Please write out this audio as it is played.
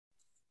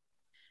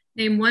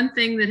Name one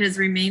thing that has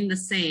remained the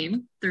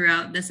same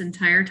throughout this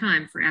entire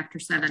time for After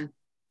Seven.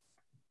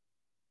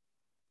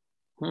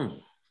 Hmm.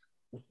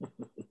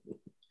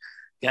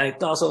 Got any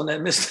thoughts on that,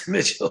 Mr.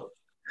 Mitchell?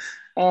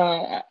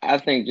 I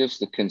think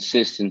just the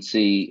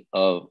consistency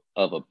of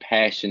a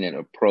passionate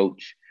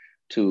approach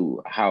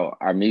to how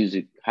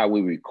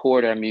we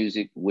record our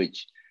music,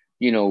 which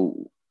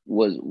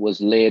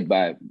was led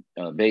by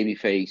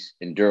Babyface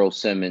and Daryl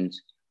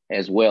Simmons,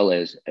 as well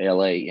as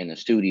L.A. in the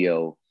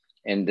studio,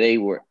 and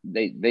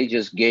they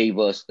just gave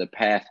us the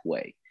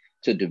pathway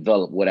to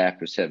develop what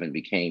After Seven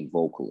became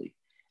vocally,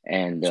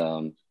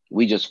 and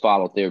we just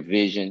followed their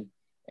vision,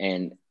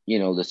 and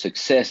the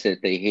success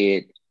that they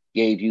had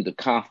gave you the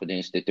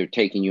confidence that they're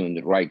taking you in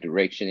the right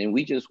direction. And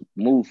we just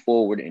moved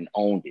forward and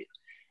owned it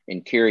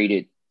and carried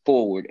it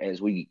forward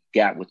as we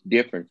got with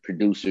different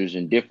producers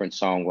and different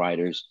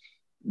songwriters.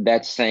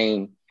 That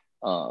same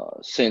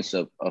sense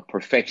of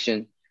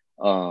perfection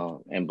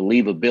and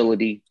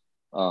believability,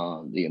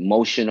 the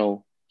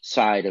emotional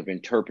side of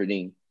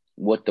interpreting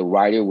what the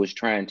writer was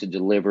trying to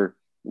deliver,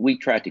 we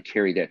tried to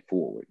carry that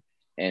forward.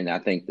 And I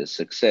think the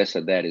success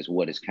of that is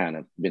what has kind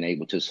of been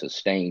able to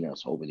sustain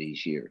us over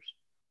these years.